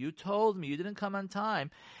promised me. You told me. You didn't come on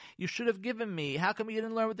time. You should have given me. How come you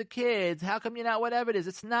didn't learn with the kids? How come you're not whatever it is?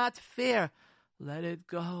 It's not fair. Let it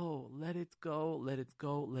go. Let it go. Let it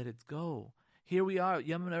go. Let it go. Here we are,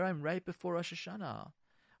 Yom Narayim, right before Rosh Hashanah.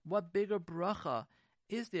 What bigger bracha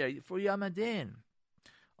is there for Yamadin?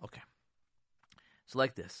 Okay. So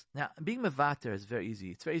like this. Now, being mevater is very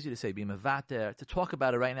easy. It's very easy to say being mevater, to talk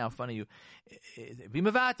about it right now in front of you. Be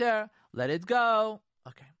mevater, let it go.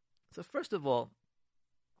 Okay. So first of all,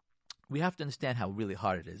 we have to understand how really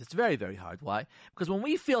hard it is. It's very, very hard. Why? Because when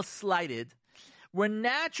we feel slighted, we're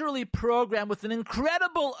naturally programmed with an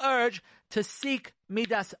incredible urge to seek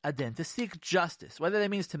midas adin, to seek justice, whether that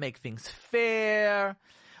means to make things fair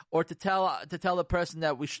or to tell the person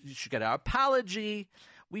that we should get our apology.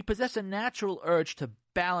 We possess a natural urge to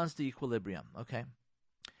balance the equilibrium, okay?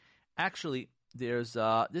 Actually, this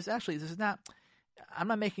is not, I'm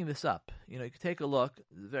not making this up. You can take a look,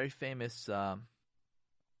 the very famous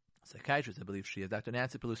psychiatrist, I believe she is, Dr.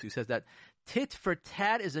 Nancy Pelosi, says that tit for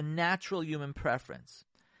tat is a natural human preference.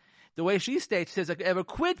 The way she states, she says, if a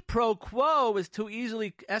quid pro quo is too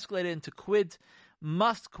easily escalated into quid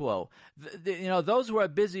must quo. Those who are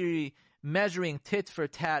busy measuring tit for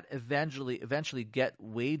tat eventually get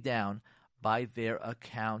weighed down by their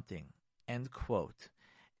accounting. End quote.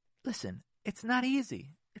 Listen, it's not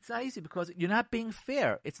easy. It's not easy because you're not being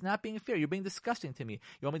fair. It's not being fair. You're being disgusting to me.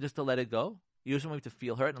 You want me just to let it go? You just want me to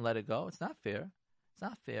feel hurt and let it go? It's not fair. It's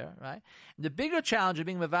not fair, right? And the bigger challenge of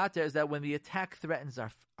being mevater is that when the attack threatens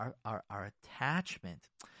our attachment,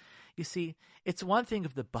 you see, it's one thing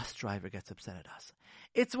if the bus driver gets upset at us.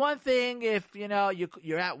 It's one thing if,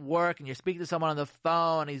 you're at work and you're speaking to someone on the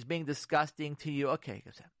phone and he's being disgusting to you. Okay,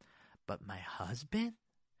 but my husband,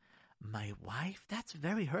 my wife, that's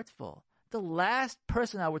very hurtful. The last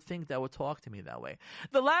person I would think that would talk to me that way.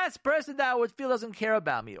 The last person that I would feel doesn't care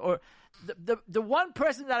about me. Or the one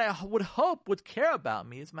person that I would hope would care about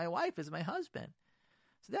me is my wife, is my husband.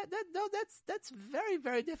 So that's very,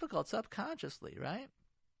 very difficult subconsciously, right?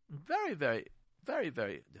 Very, very, very,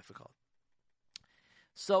 very difficult.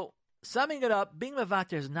 So, summing it up, being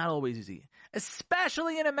mevater is not always easy,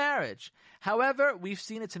 especially in a marriage. However, we've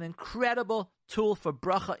seen it's an incredible tool for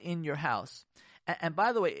bracha in your house. And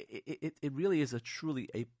by the way, it really is truly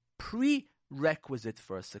a prerequisite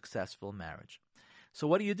for a successful marriage. So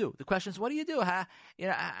what do you do? The question is, what do you do? How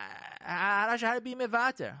should I be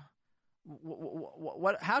mevater?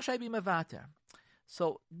 How should I be mevater?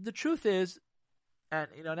 So the truth is, and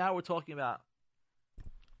now we're talking about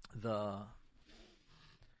the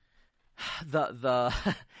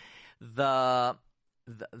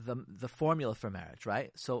formula for marriage,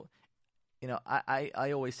 right? So,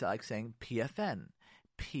 I always like saying PFN.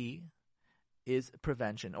 P is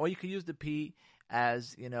prevention, or you could use the P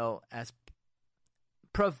as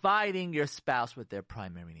providing your spouse with their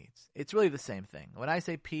primary needs. It's really the same thing. When I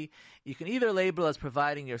say P, you can either label as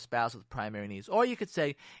providing your spouse with primary needs, or you could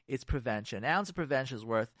say it's prevention. An ounce of prevention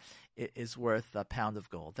is worth a pound of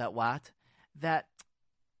gold. That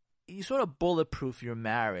you sort of bulletproof your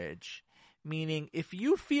marriage. Meaning, if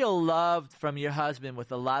you feel loved from your husband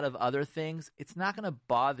with a lot of other things, it's not going to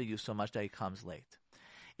bother you so much that he comes late.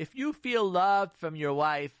 If you feel loved from your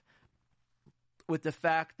wife with the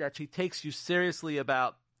fact that she takes you seriously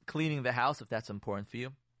about cleaning the house, if that's important for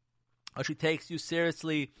you, or she takes you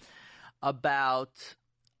seriously about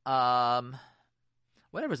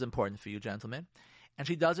whatever's important for you, gentlemen, and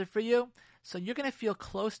she does it for you, so you're going to feel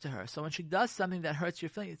close to her. So when she does something that hurts your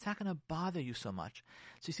feelings, it's not going to bother you so much.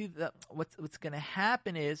 So you see, what's going to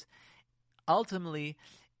happen is, ultimately,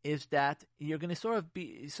 is that you're going to sort of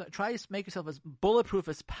try to make yourself as bulletproof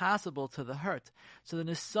as possible to the hurt. So the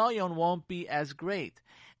nisayon won't be as great.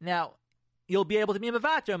 Now, you'll be able to be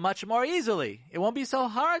mevater much more easily. It won't be so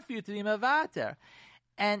hard for you to be mevater.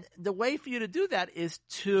 And the way for you to do that is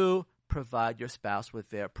to provide your spouse with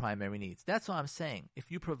their primary needs. That's what I'm saying.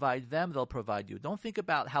 If you provide them, they'll provide you. Don't think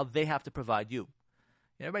about how they have to provide you.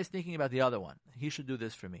 Everybody's thinking about the other one. He should do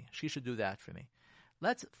this for me. She should do that for me.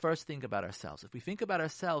 Let's first think about ourselves. If we think about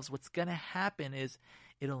ourselves, what's going to happen is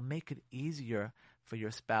it'll make it easier for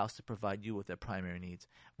your spouse to provide you with their primary needs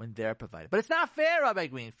when they're provided. But it's not fair, Rabbi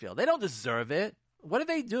Greenfield. They don't deserve it. What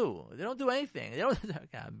do? They don't do anything.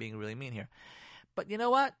 I'm being really mean here. But you know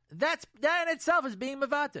what? That in itself is being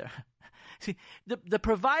mevater. See, the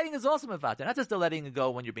providing is also mevater, not just the letting it go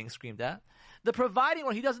when you're being screamed at. The providing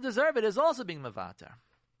when he doesn't deserve it is also being mevater.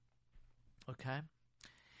 Okay?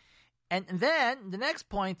 And then the next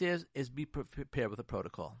point is be prepared with a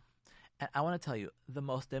protocol. And I want to tell you, the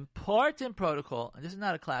most important protocol, and this is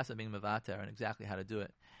not a class of being mevater and exactly how to do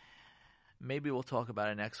it. Maybe we'll talk about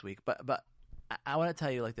it next week. But I want to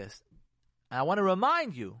tell you like this. I want to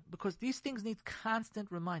remind you, because these things need constant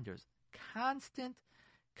reminders. Constant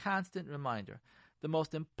reminder. The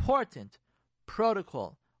most important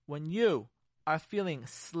protocol when you are feeling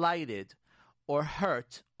slighted or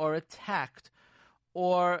hurt or attacked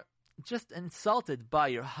or just insulted by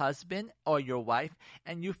your husband or your wife,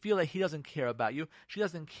 and you feel that he doesn't care about you, she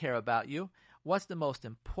doesn't care about you, what's the most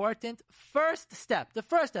important first step? The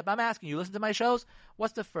first step, I'm asking you, listen to my shows,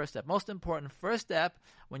 what's the first step? Most important first step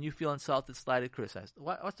when you feel insulted, slighted, criticized.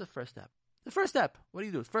 What's the first step? The first step. What do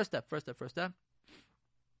you do? First step.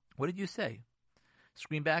 What did you say?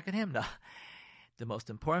 Scream back at him? No. The most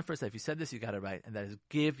important first step, if you said this, you got it right, and that is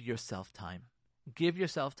give yourself time. Give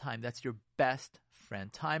yourself time. That's your best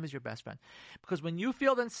friend. Time is your best friend. Because when you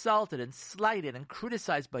feel insulted and slighted and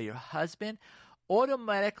criticized by your husband,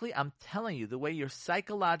 automatically, I'm telling you, the way you're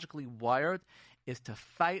psychologically wired is to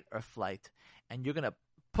fight or flight. And you're going to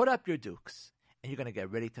put up your dukes and you're going to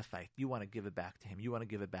get ready to fight. You want to give it back to him. You want to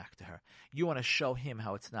give it back to her. You want to show him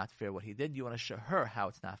how it's not fair what he did. You want to show her how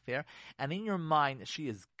it's not fair. And in your mind, she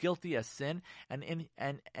is guilty as sin. And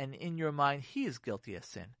in your mind, he is guilty as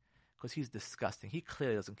sin because he's disgusting. He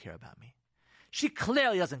clearly doesn't care about me. She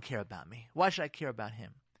clearly doesn't care about me. Why should I care about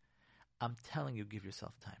him? I'm telling you, give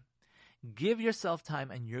yourself time. Give yourself time,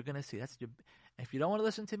 and you're going to see. If you don't want to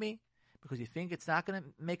listen to me because you think it's not going to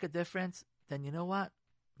make a difference, then you know what?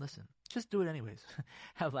 Listen, just do it anyways.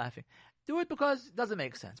 I'm laughing. Do it because it doesn't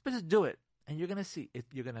make sense, but just do it, and you're going to see it.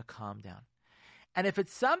 You're going to calm down. And if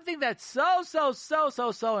it's something that's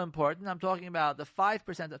so important, I'm talking about the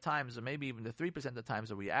 5% of times, or maybe even the 3% of times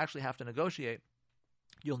where we actually have to negotiate,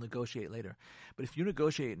 you'll negotiate later. But if you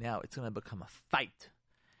negotiate now, it's going to become a fight.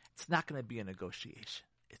 It's not going to be a negotiation.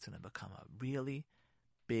 It's going to become a really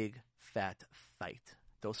big, fat fight.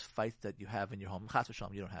 Those fights that you have in your home. Chas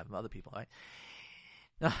v'shalom, you don't have them, other people, right?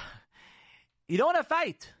 You don't want to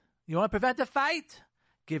fight. You want to prevent a fight?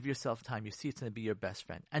 Give yourself time. You see it's going to be your best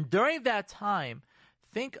friend. And during that time,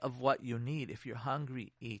 think of what you need. If you're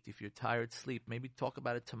hungry, eat. If you're tired, sleep. Maybe talk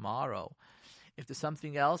about it tomorrow. If there's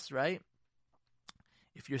something else, right?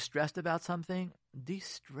 If you're stressed about something,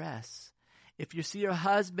 de-stress. If you see your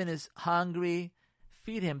husband is hungry,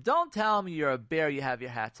 feed him. Don't tell me you're a bear, you have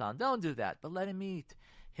your hats on. Don't do that. But let him eat.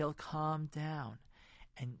 He'll calm down.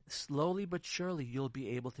 And slowly but surely, you'll be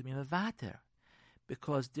able to be mevater.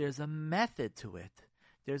 Because there's a method to it.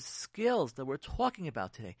 There's skills that we're talking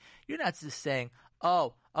about today. You're not just saying,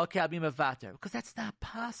 oh, okay, I'll be mevater. Because that's not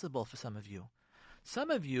possible for some of you.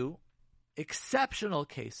 Some of you, exceptional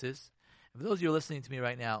cases, for those of you who are listening to me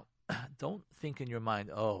right now, don't think in your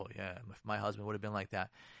mind, oh, yeah, if my husband would have been like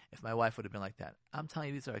that, if my wife would have been like that. I'm telling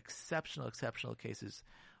you, these are exceptional cases.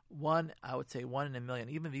 I would say 1 in a million.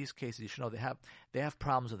 Even these cases, you should know they have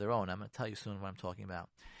problems of their own. I'm going to tell you soon what I'm talking about.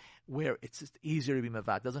 Where it's just easier to be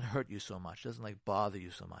mevat. It doesn't hurt you so much. It doesn't bother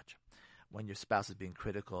you so much when your spouse is being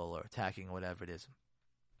critical or attacking or whatever it is.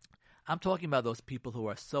 I'm talking about those people who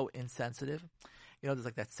are so insensitive. There's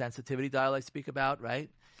that sensitivity dial I speak about, right?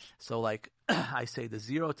 So I say the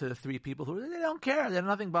 0 to the 3 people who they don't care.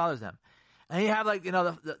 Nothing bothers them. And you have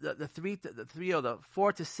the 3 or the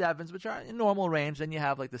 4 to 7s, which are in normal range. Then you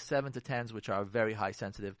have the 7 to 10s, which are very high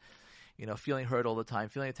sensitive. Feeling hurt all the time,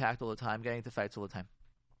 feeling attacked all the time, getting into fights all the time.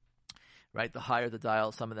 Right? The higher the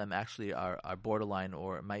dial, some of them actually are borderline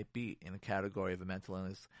or might be in the category of a mental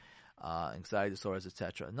illness, anxiety disorders,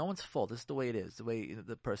 etc. No one's fault. This is the way it is, the way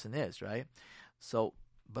the person is, right? So,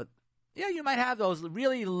 but yeah, you might have those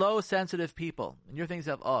really low sensitive people, and you're thinking to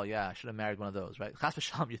yourself, oh yeah, I should have married one of those, right? Chas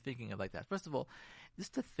v'shalom, you're thinking of like that. First of all,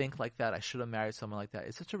 just to think like that, I should have married someone like that,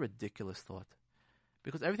 it's such a ridiculous thought.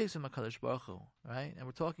 Because everything's from HaKadosh Baruch Hu, right? And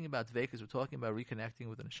we're talking about dveikus, we're talking about reconnecting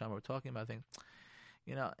with the neshama, we're talking about things,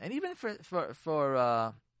 and even for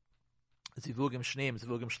zivugim shneim,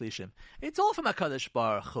 zivugim shlishim, it's all from HaKadosh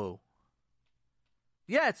Baruch Hu.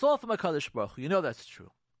 Yeah, it's all from HaKadosh Baruch Hu. You know that's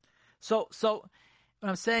true. So what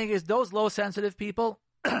I'm saying is those low sensitive people,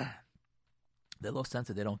 they're low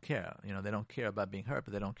sensitive, they don't care. They don't care about being hurt,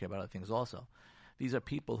 but they don't care about other things also. These are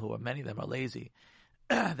people who many of them are lazy.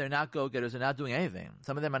 They're not go-getters. They're not doing anything.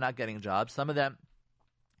 Some of them are not getting jobs. Some of them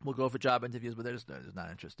will go for job interviews, but they're just not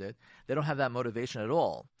interested. They don't have that motivation at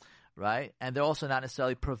all, right? And they're also not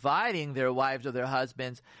necessarily providing their wives or their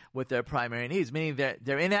husbands with their primary needs, meaning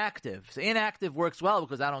they're inactive. So inactive works well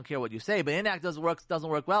because I don't care what you say, but inactive doesn't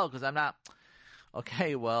work well because I'm not.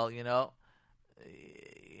 Okay, well,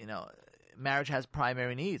 marriage has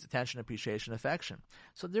primary needs: attention, appreciation, affection.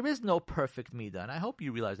 So there is no perfect midah, and I hope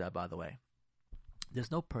you realize that, by the way.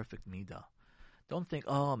 There's no perfect midah. Don't think,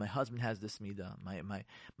 oh, my husband has this midah,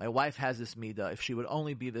 my wife has this midah. If she would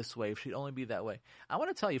only be this way, if she'd only be that way. I want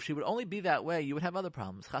to tell you, if she would only be that way, you would have other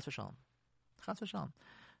problems. Chas v'shalom. Chas v'shalom.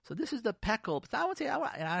 So this is the peckle. I would say,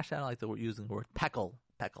 actually, I don't like using the word peckle.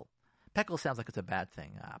 Peckle. Peckle sounds like it's a bad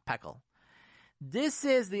thing. Peckle. This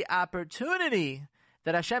is the opportunity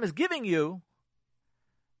that Hashem is giving you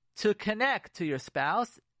to connect to your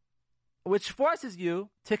spouse which forces you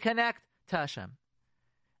to connect to Hashem.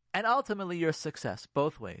 And ultimately, your success,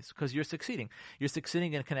 both ways, because you're succeeding. You're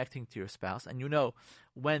succeeding in connecting to your spouse, and you know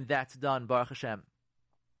when that's done, Baruch Hashem,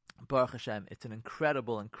 it's an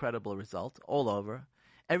incredible, incredible result all over.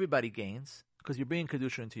 Everybody gains, because you're bringing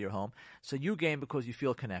Kedusha into your home. So you gain because you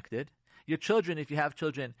feel connected. Your children, if you have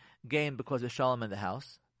children, gain because there's Shalom in the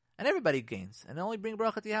house. And everybody gains. And they only bring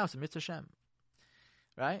Baruch to your house, Mitzvah Hashem.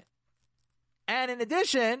 Right? And in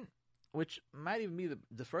addition, which might even be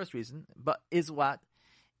the first reason, but is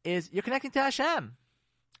you're connecting to Hashem.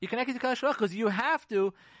 You're connecting to Hashem because you have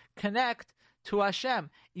to connect to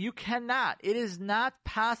Hashem. You cannot. It is not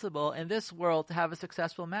possible in this world to have a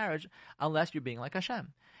successful marriage unless you're being like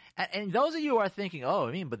Hashem. And those of you who are thinking,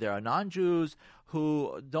 but there are non-Jews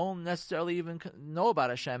who don't necessarily even know about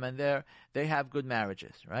Hashem and they have good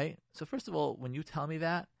marriages, right? So first of all, when you tell me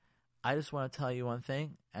that, I just want to tell you one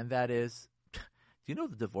thing, and that is, do you know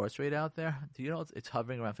the divorce rate out there? Do you know it's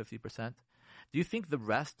hovering around 50%? Do you think the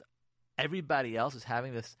rest, everybody else is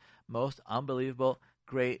having this most unbelievable,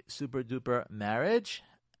 great, super-duper marriage?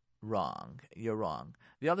 Wrong. You're wrong.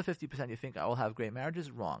 The other 50% you think I will have great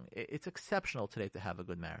marriages? Wrong. It's exceptional today to have a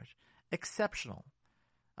good marriage. Exceptional.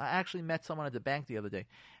 I actually met someone at the bank the other day,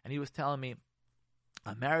 and he was telling me,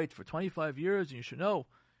 I'm married for 25 years, and you should know,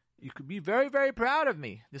 you could be very, very proud of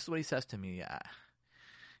me. This is what he says to me. Yeah.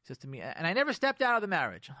 He says to me, and I never stepped out of the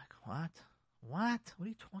marriage. I'm like, what? What are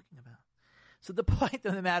you talking about? So the point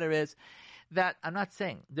of the matter is that I'm not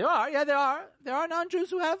saying there are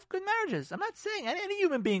non-Jews who have good marriages. I'm not saying any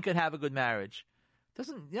human being can have a good marriage. You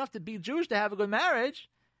don't have to be Jewish to have a good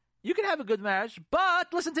marriage. You can have a good marriage,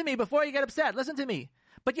 but listen to me before you get upset. Listen to me.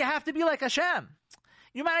 But you have to be like Hashem.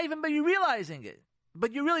 You might not even be realizing it,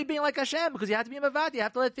 but you're really being like Hashem because you have to be a mavat. You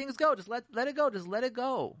have to let things go. Just let it go. Just let it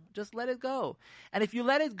go. Just let it go. And if you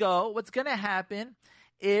let it go, what's going to happen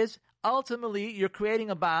is ultimately you're creating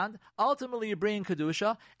a bond. Ultimately you're bringing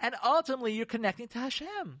Kedusha. And ultimately you're connecting to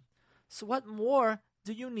Hashem. So what more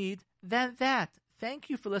do you need than that? Thank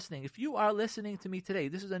you for listening. If you are listening to me today,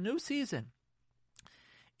 this is a new season.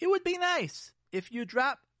 It would be nice if you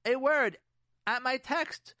drop a word at my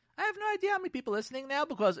text. I have no idea how many people are listening now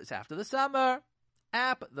because it's after the summer.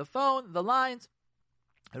 App, the phone, the lines.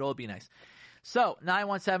 It'll all be nice. So,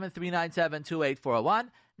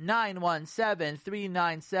 917-397-2841.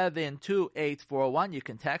 917-397-2841. You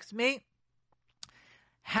can text me.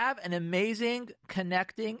 Have an amazing,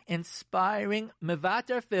 connecting, inspiring,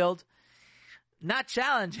 mevater-filled, not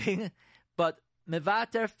challenging, but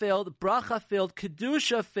mevater-filled, bracha-filled,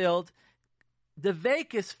 kedusha-filled,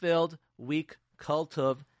 devekis-filled week. Kol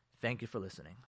Tov. Thank you for listening.